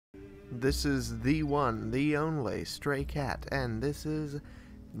This is the one, the only Stray Cat, and this is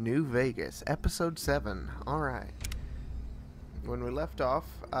New Vegas, Episode 7. Alright. When we left off,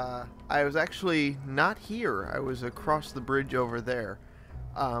 I was actually not here. I was across the bridge over there.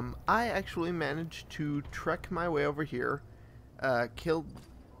 I actually managed to trek my way over here, killed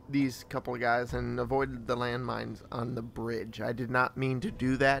these couple of guys, and avoided the landmines on the bridge. I did not mean to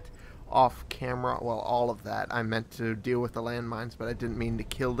do that off camera. Well, all of that. I meant to deal with the landmines, but I didn't mean to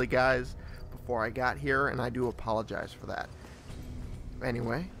kill the guys before I got here, and I do apologize for that.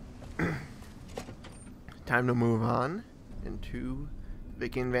 Anyway, time to move on into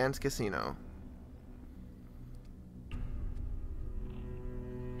Vicky and Van's casino.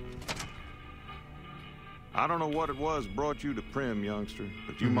 I don't know what it was brought you to Prim, youngster,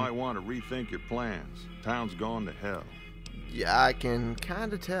 but you might want to rethink your plans. Town's gone to hell. Yeah, I can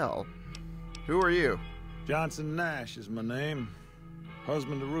kind of tell. Who are you? Johnson Nash is my name.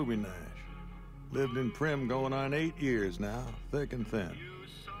 Husband to Ruby Nash. Lived in Prim going on 8 years now, thick and thin.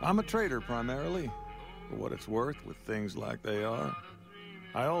 I'm a trader primarily, for what it's worth with things like they are.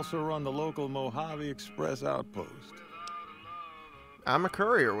 I also run the local Mojave Express outpost. I'm a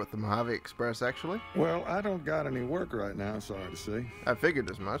courier with the Mojave Express, actually. Well, I don't got any work right now, sorry to say. I figured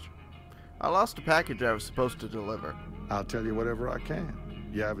as much. I lost a package I was supposed to deliver. I'll tell you whatever I can.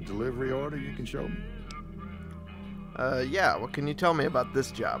 You have a delivery order you can show me? Yeah, what can you tell me about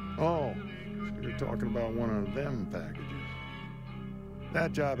this job? Oh, so you're talking about one of them packages.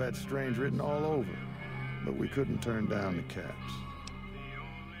 That job had strange written all over, but we couldn't turn down the caps.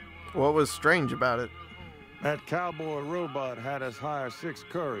 What was strange about it? That cowboy robot had us hire 6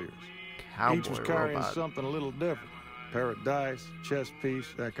 couriers. Cowboy Each was carrying robot. something a little different. Pair of dice, chess piece,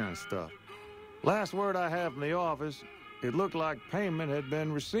 that kind of stuff. Last word I have from the office, it looked like payment had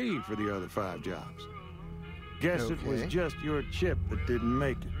been received for the other 5 jobs. Guess it was Okay. just your chip that didn't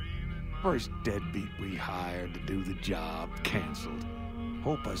make it. First deadbeat we hired to do the job canceled.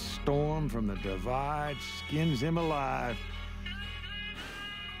 Hope a storm from the divide skins him alive.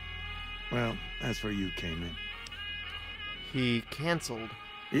 Well, that's where you came in. He canceled.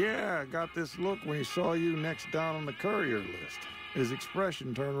 Yeah, I got this look when he saw you next down on the courier list. His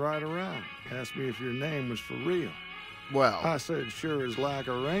expression turned right around. Asked me if your name was for real. Well, I said, sure as like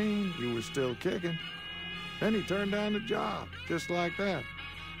a rain, you were still kicking. Then he turned down the job, just like that.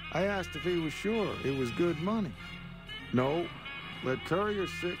 I asked if he was sure it was good money. No, let Courier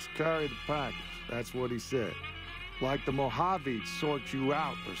 6 carry the package. That's what he said. Like the Mojave'd sort you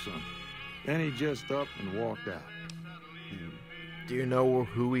out or something. Then he just up and walked out. do you know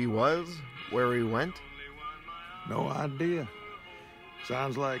who he was? Where he went? No idea.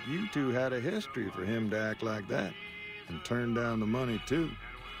 Sounds like you two had a history for him to act like that. And turn down the money, too.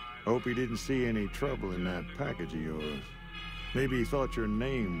 Hope he didn't see any trouble in that package of yours. Maybe he thought your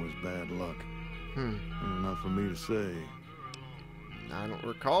name was bad luck. Enough for me to say. I don't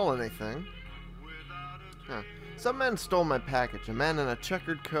recall anything. Huh. Some man stole my package. A man in a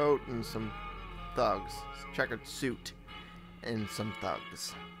checkered coat and some thugs. Checkered suit and some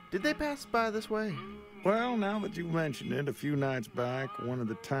thugs. Did they pass by this way? Well, now that you mention it, a few nights back, one of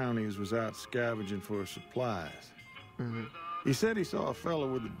the townies was out scavenging for supplies. He said he saw a fella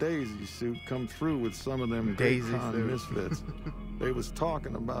with a daisy suit come through with some of them Daisy Grapevine suit. misfits. They was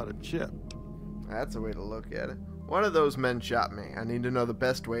talking about a chip. That's a way to look at it. One of those men shot me. I need to know the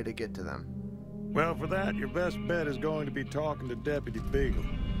best way to get to them. Well, for that, your best bet is going to be talking to Deputy Beagle.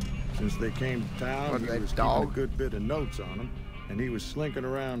 Since they came to town, What, he that was dog? keeping a good bit of notes on him, and he was slinking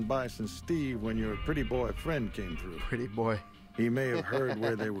around Bison Steve when your pretty boy friend came through. Pretty boy. He may have heard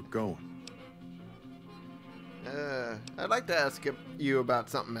where they were going. I'd like to ask you about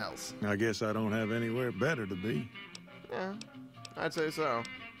something else. I guess I don't have anywhere better to be. Yeah, I'd say so.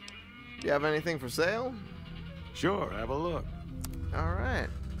 Do you have anything for sale? Sure, have a look. Alright.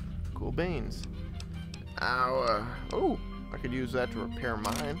 Cool beans. Now, oh, I could use that to repair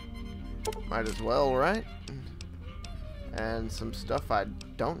mine. Might as well, right? And some stuff I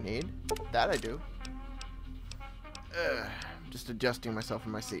don't need. That I do. Just adjusting myself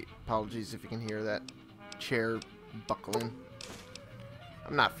in my seat. Apologies if you can hear that chair buckling.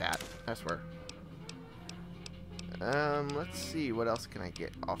 I'm not fat, I swear. Let's see, what else can I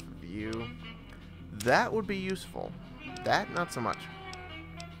get off of you? That would be useful. That, not so much.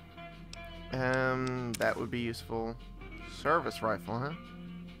 That would be useful. Service rifle, huh?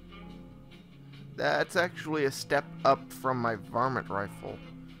 That's actually a step up from my varmint rifle.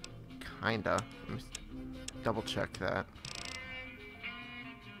 Kinda. Let me double check that.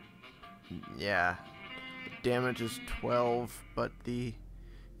 Yeah. The damage is 12, but the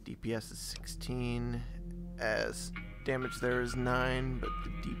DPS is 16 as damage there is 9, but the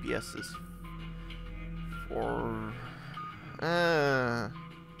DPS is 4.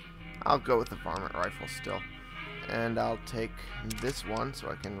 I'll go with the varmint rifle still. And I'll take this one so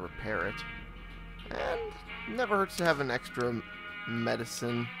I can repair it. And never hurts to have an extra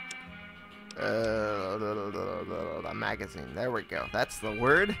medicine. A magazine. There we go. That's the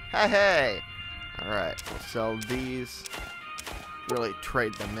word. Hey! Alright, we'll sell these. Really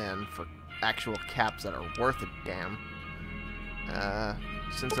trade them in for actual caps that are worth a damn.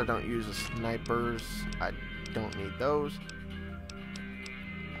 Since I don't use the snipers, I don't need those.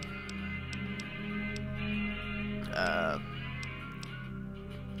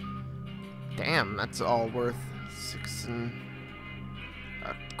 Damn, that's all worth 6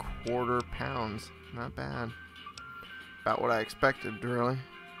 1/4 pounds. Not bad. About what I expected, really.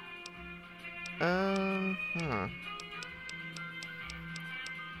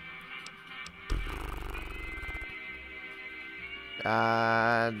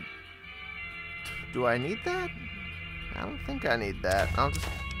 Do I need that? I don't think I need that. I'll just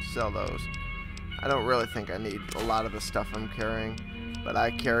sell those. I don't really think I need a lot of the stuff I'm carrying, but I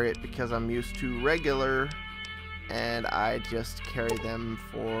carry it because I'm used to regular, and I just carry them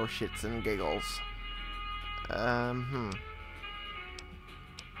for shits and giggles. Yeah,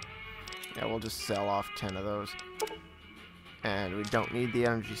 we'll just sell off 10 of those. And we don't need the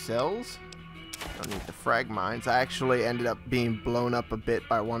energy cells. Don't need the frag mines. I actually ended up being blown up a bit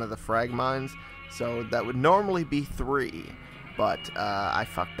by one of the frag mines, so that would normally be 3, but I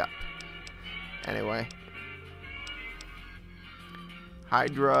fucked up. Anyway,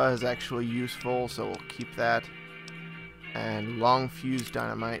 Hydra is actually useful, so we'll keep that. And long fuse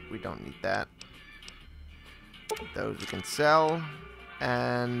dynamite, we don't need that. Those we can sell,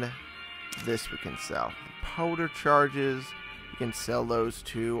 and this we can sell. The powder charges, we can sell those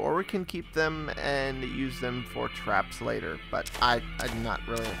too, or we can keep them and use them for traps later. But I'm not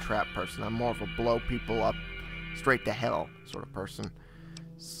really a trap person. I'm more of a blow people up straight to hell sort of person.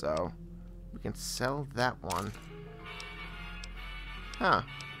 So we can sell that one. Huh.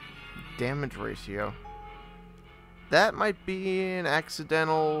 Damage ratio. That might be an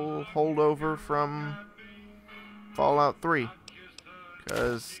accidental holdover from Fallout 3.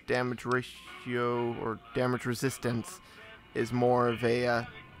 Because damage ratio, or damage resistance, is more of a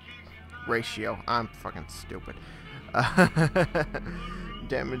ratio. I'm fucking stupid.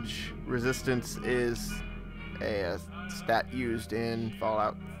 Damage resistance is a stat used in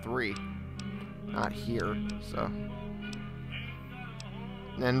Fallout 3. Not here, so.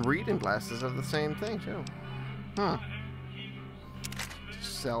 And reading glasses are the same thing, too.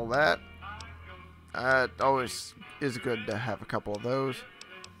 Sell that. It always is good to have a couple of those.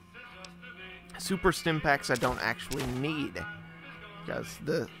 Super stim packs I don't actually need, because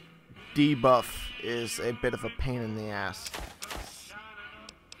the debuff is a bit of a pain in the ass.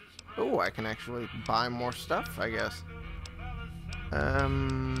 Oh, I can actually buy more stuff, I guess.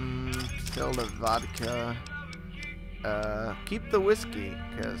 Sell the vodka. Keep the whiskey,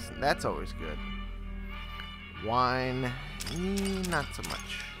 because that's always good. Wine, not so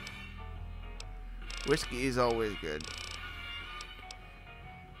much. Whiskey is always good.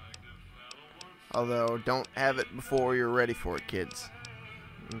 Although, don't have it before you're ready for it, kids.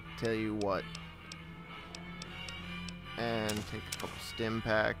 I'll tell you what. And take a couple stim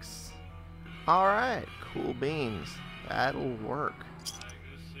packs. Alright, cool beans. That'll work.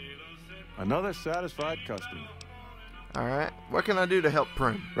 Another satisfied customer. Alright, what can I do to help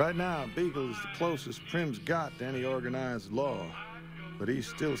Prim? Right now, Beagle is the closest Prim's got to any organized law. But he's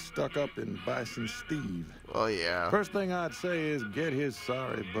still stuck up in Bison Steve. Well, yeah. First thing I'd say is get his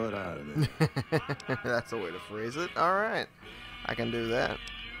sorry butt out of there. That's a way to phrase it. Alright, I can do that.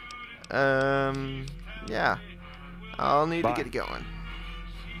 Yeah. I'll need to get going.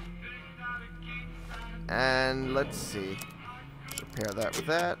 And let's see. Repair that with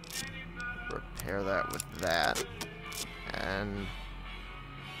that. Repair that with that. And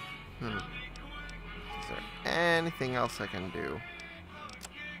is there anything else I can do?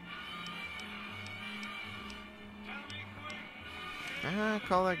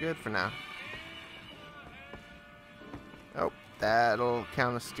 Call that good for now. Oh, that'll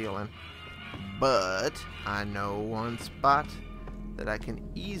count as stealing. But I know one spot that I can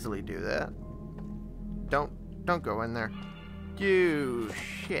easily do that. Don't go in there. You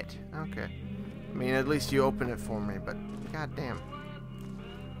shit. Okay. I mean, at least you open it for me, but goddamn.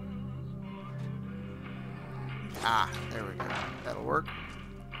 Ah, there we go. That'll work.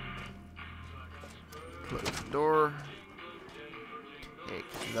 Close the door. Take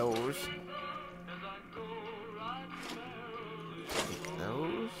those. Take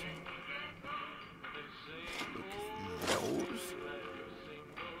those. Take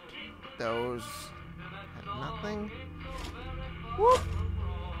those. Nothing. Whoop!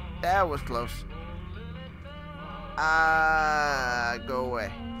 That was close. Go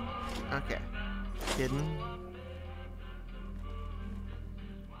away. Okay. Kidding.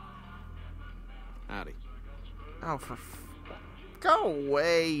 Howdy. Oh, go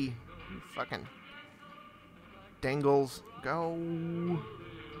away. You fucking dangles. Go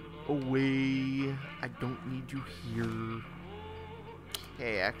away. I don't need you here.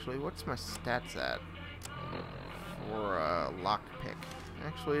 Okay, actually, what's my stats at? For a lockpick.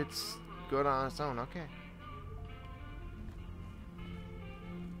 Actually, it's good on its own. Okay.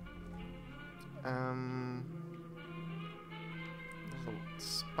 There's a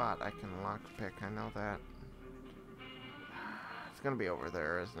spot I can lockpick. I know that. It's gonna be over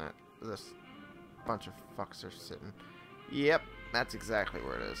there, isn't it? This bunch of fucks are sitting. Yep, that's exactly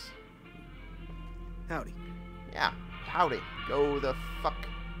where it is. Howdy. Yeah, howdy. Go the fuck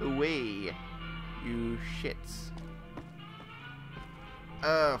away, you shits.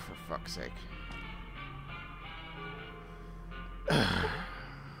 Oh, for fuck's sake.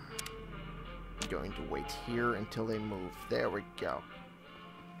 Going to wait here until they move. There we go.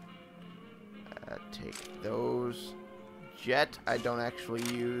 Take those. Jet, I don't actually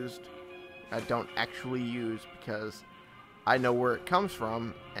use because I know where it comes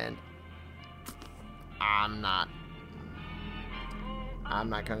from, and I'm not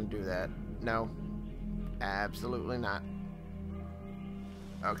gonna do that. No, absolutely not.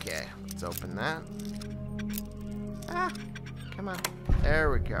 Okay, let's open that. Ah, come on.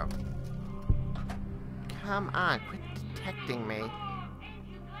 There we go. Come on, quit detecting me.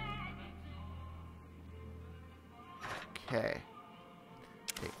 Okay.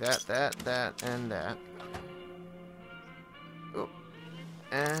 Take that, and that. Oh.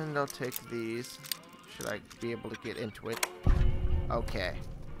 And I'll take these. Should I be able to get into it? Okay.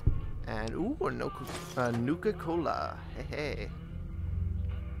 And, ooh, a Nuka-Cola. Hey, hey.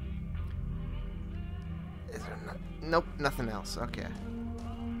 Is there nope, nothing else. Okay.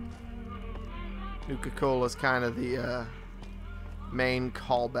 Nuka-Cola is kind of the main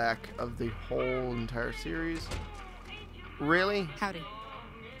callback of the whole entire series. Really? Howdy.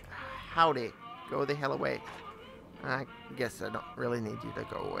 Howdy. Go the hell away. I guess I don't really need you to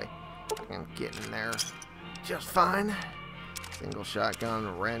go away. I can get in there just fine. Single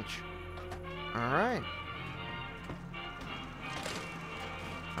shotgun, wrench. Alright.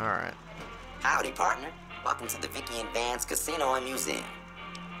 Alright. Howdy, partner. Welcome to the Vicky and Vance Casino and Museum.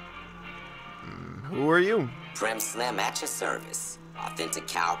 Who are you? Prim Slim at your service. Authentic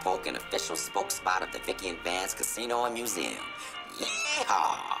cowpoke and official spokespot of the Vicky and Vance Casino and Museum.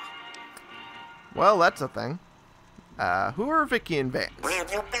 Yeehaw! Well, that's a thing. Who are Vicky and Vance? Where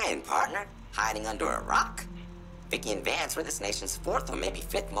have you been, partner? Hiding under a rock? Vicky and Vance were this nation's 4th or maybe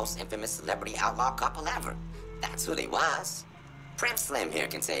 5th most infamous celebrity outlaw couple ever. That's who they was. Prim Slim here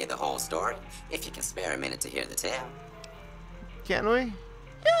can tell you the whole story, if you can spare a minute to hear the tale. Can we?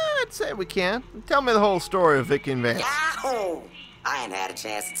 Yeah, I'd say we can. Tell me the whole story of Vicky and Vance. Yahoo! I ain't had a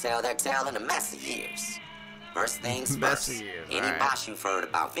chance to tell their tale in a mess of years. First things first, any right. boss you've heard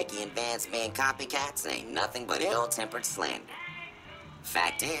about Vicky and Vance being copycats ain't nothing but ill-tempered slander.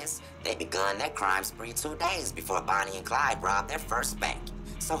 Fact is, they begun their crime spree 2 days before Bonnie and Clyde robbed their first bank.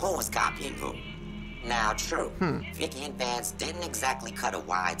 So who was copying who? Now, true, Vicky and Vance didn't exactly cut a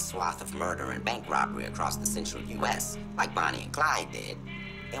wide swath of murder and bank robbery across the central U.S. like Bonnie and Clyde did.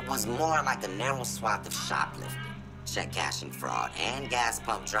 It was more like a narrow swath of shoplifting, check cashing fraud, and gas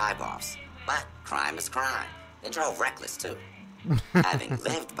pump drive-offs. But crime is crime. They drove reckless, too. Having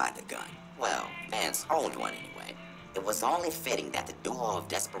lived by the gun, well, Vance owned one anyway, it was only fitting that the duo of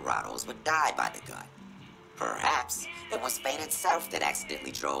desperados would die by the gun. Perhaps it was fate itself that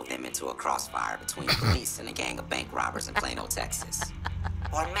accidentally drove them into a crossfire between police and a gang of bank robbers in Plano, Texas.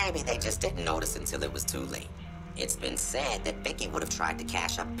 Or maybe they just didn't notice until it was too late. It's been said that Vicky would have tried to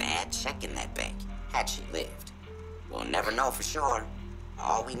cash a bad check in that bank, had she lived. We'll never know for sure.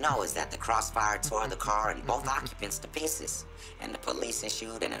 All we know is that the crossfire tore the car and both occupants to pieces, and the police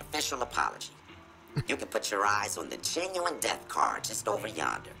issued an official apology. You can put your eyes on the genuine death card just over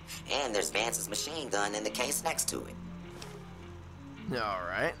yonder, and there's Vance's machine gun in the case next to it.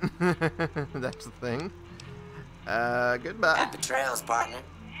 Alright. That's the thing. Goodbye. Happy trails, partner.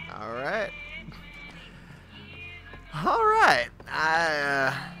 Alright. Alright.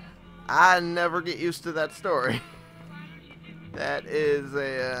 I never get used to that story. That is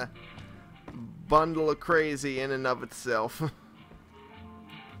a bundle of crazy in and of itself.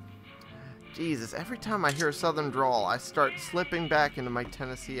 Jesus, every time I hear a southern drawl, I start slipping back into my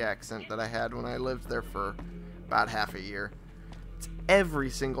Tennessee accent that I had when I lived there for about half a year. It's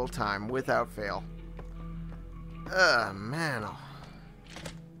every single time, without fail. Man.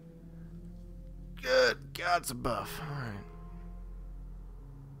 Good God's above. Alright.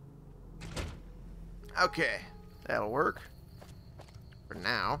 Okay. That'll work. For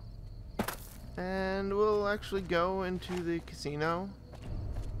now. And we'll actually go into the casino.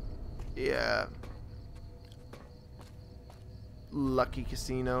 Yeah. Lucky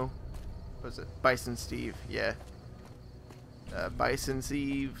Casino. What was it? Bison Steve. Yeah. Bison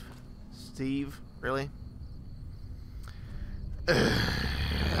Steve. Steve? Really?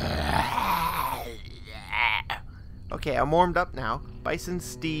 Okay, I'm warmed up now. Bison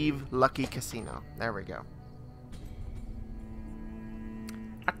Steve Lucky Casino. There we go.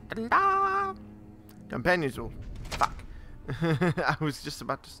 Companions will... Fuck. I was just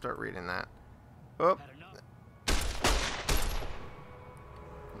about to start reading that. Oh.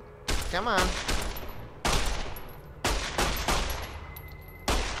 Come on.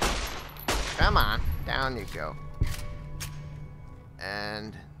 Come on. Down you go.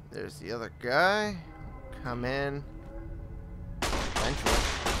 And there's the other guy. Come in. Eventually.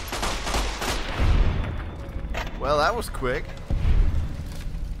 Well, that was quick.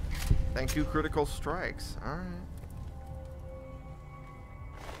 Thank you, Critical Strikes. Alright.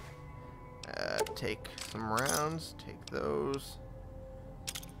 Take some rounds. Take those.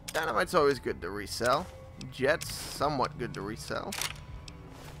 Dynamite's always good to resell. Jet's somewhat good to resell.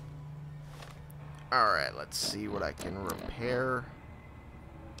 Alright, let's see what I can repair.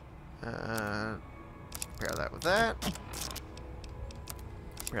 Repair that with that.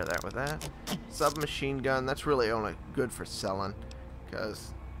 Repair that with that. Submachine gun, that's really only good for selling.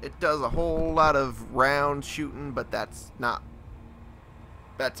 Because it does a whole lot of round shooting, but that's not...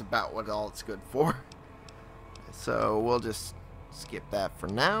 That's about what all it's good for. So we'll just skip that for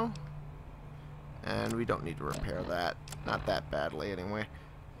now. And we don't need to repair that. Not that badly anyway.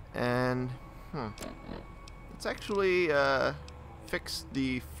 And... let's actually fix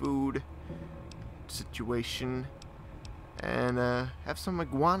the food situation and have some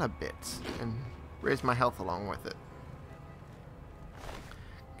iguana bits and raise my health along with it.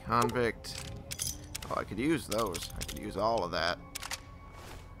 Convict. Oh, I could use those. I could use all of that.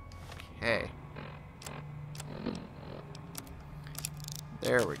 Okay.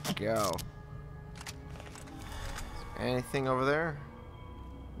 There we go. Is there anything over there?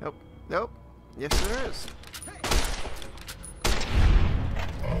 Nope. Nope. Yes, there is.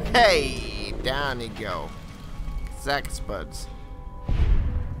 Hey! Down you go. Zack Spuds.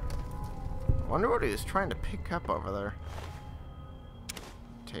 Wonder what he was trying to pick up over there.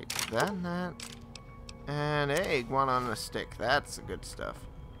 Take that and that. And hey, iguana on a stick. That's the good stuff.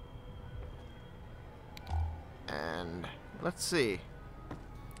 And let's see.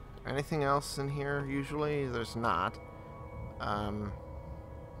 Anything else in here? Usually there's not. Bottle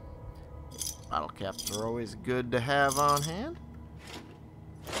caps are always good to have on hand.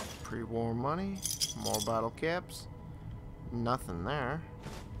 Pre-war money. More bottle caps. Nothing there.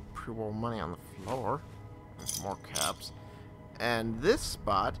 Pre-war money on the floor. There's more caps. And this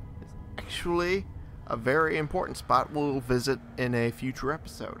spot is actually a very important spot we'll visit in a future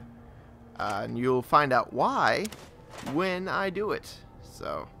episode. And you'll find out why when I do it.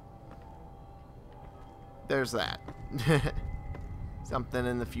 So, there's that. Something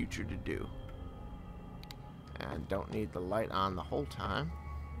in the future to do. And don't need the light on the whole time.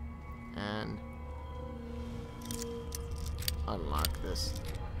 And unlock this.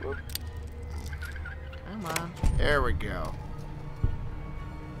 Whoop. Come on. There we go.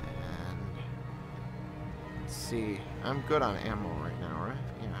 And let's see. I'm good on ammo right now, right?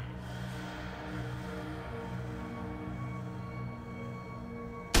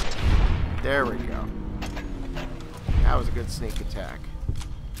 Yeah. There we go. That was a good sneak attack.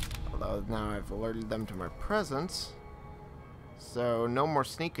 Although now I've alerted them to my presence. So no more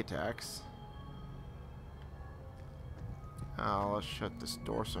sneak attacks. Oh, let's shut this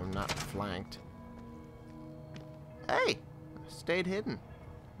door so I'm not flanked. Hey! Stayed hidden.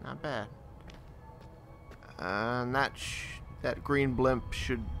 Not bad. And that green blimp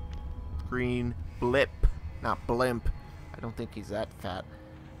should... Green blip. Not blimp. I don't think he's that fat.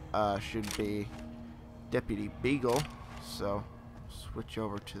 Should be Deputy Beagle. So, switch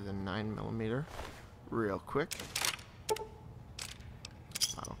over to the 9mm real quick.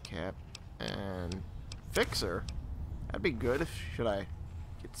 Bottle cap. And fixer. That'd be good if should I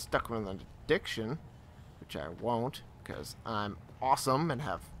get stuck with an addiction, which I won't, because I'm awesome and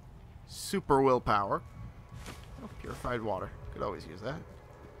have super willpower. Oh, purified water. Could always use that.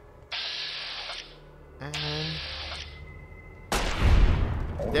 And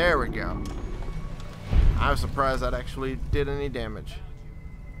there we go. I was surprised that actually did any damage.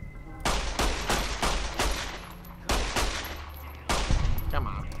 Come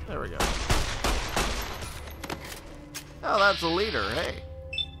on. There we go. Oh, that's a leader. Hey.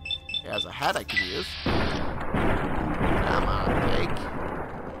 He has a hat I could use. Come on,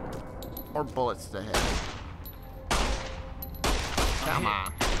 take. More bullets to hit. Come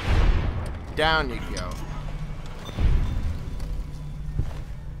on. Down you go.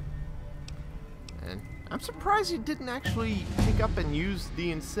 And I'm surprised he didn't actually pick up and use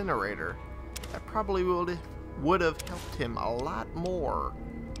the incinerator. That probably would have helped him a lot more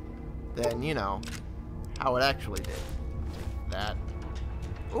than, you know, how it actually did. Take that.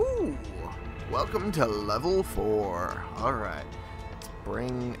 Ooh! Welcome to level 4. Alright. Let's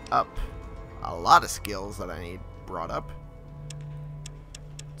bring up a lot of skills that I need brought up.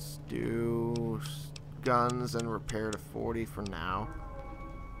 Let's do guns and repair to 40 for now.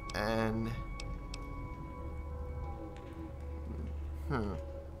 And I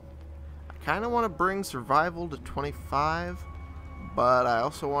kind of want to bring survival to 25, but I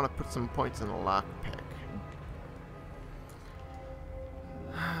also want to put some points in the lockpick.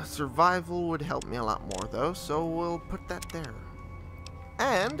 Survival would help me a lot more though, so we'll put that there.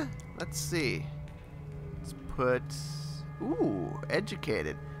 And let's see. Let's put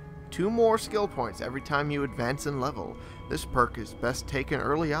educated. 2 more skill points every time you advance in level. This perk is best taken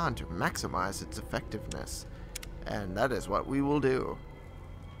early on to maximize its effectiveness. And that is what we will do.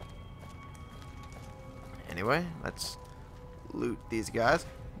 Anyway, let's loot these guys.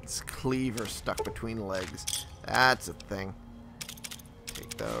 This cleaver stuck between legs. That's a thing.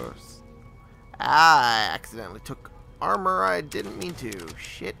 Take those. I accidentally took armor I didn't mean to.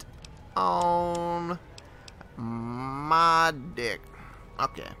 Shit on my dick.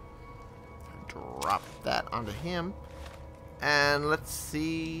 Okay. Drop that onto him. And let's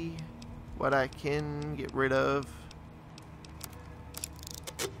see what I can get rid of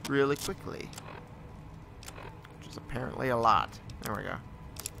really quickly. Which is apparently a lot. There we go.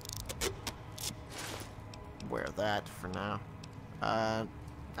 Wear that for now.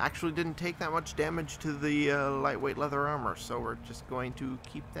 Actually didn't take that much damage to the lightweight leather armor, so we're just going to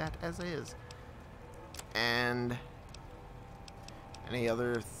keep that as is. And any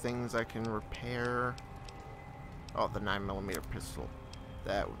other things I can repair? Oh, the 9mm pistol.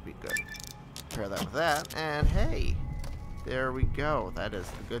 That would be good. Pair that with that, and hey, there we go. That is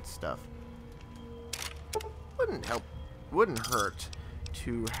the good stuff. Wouldn't hurt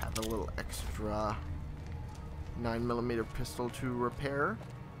to have a little extra 9mm pistol to repair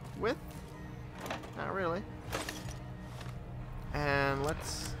with. Not really. And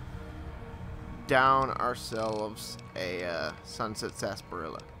let's down ourselves a sunset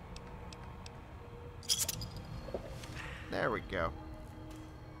sarsaparilla. There we go.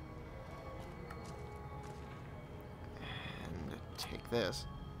 And take this.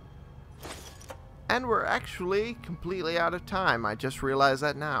 And we're actually completely out of time. I just realized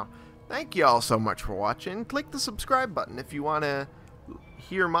that now. Thank you all so much for watching. Click the subscribe button if you want to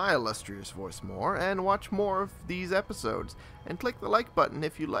hear my illustrious voice more and watch more of these episodes. And click the like button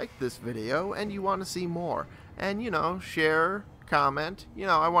if you like this video and you want to see more. And, you know, share, comment. You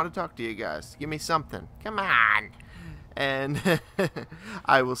know, I want to talk to you guys. Give me something. Come on. And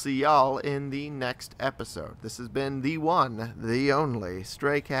I will see y'all in the next episode. This has been the one, the only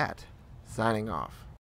Stray Cat, signing off.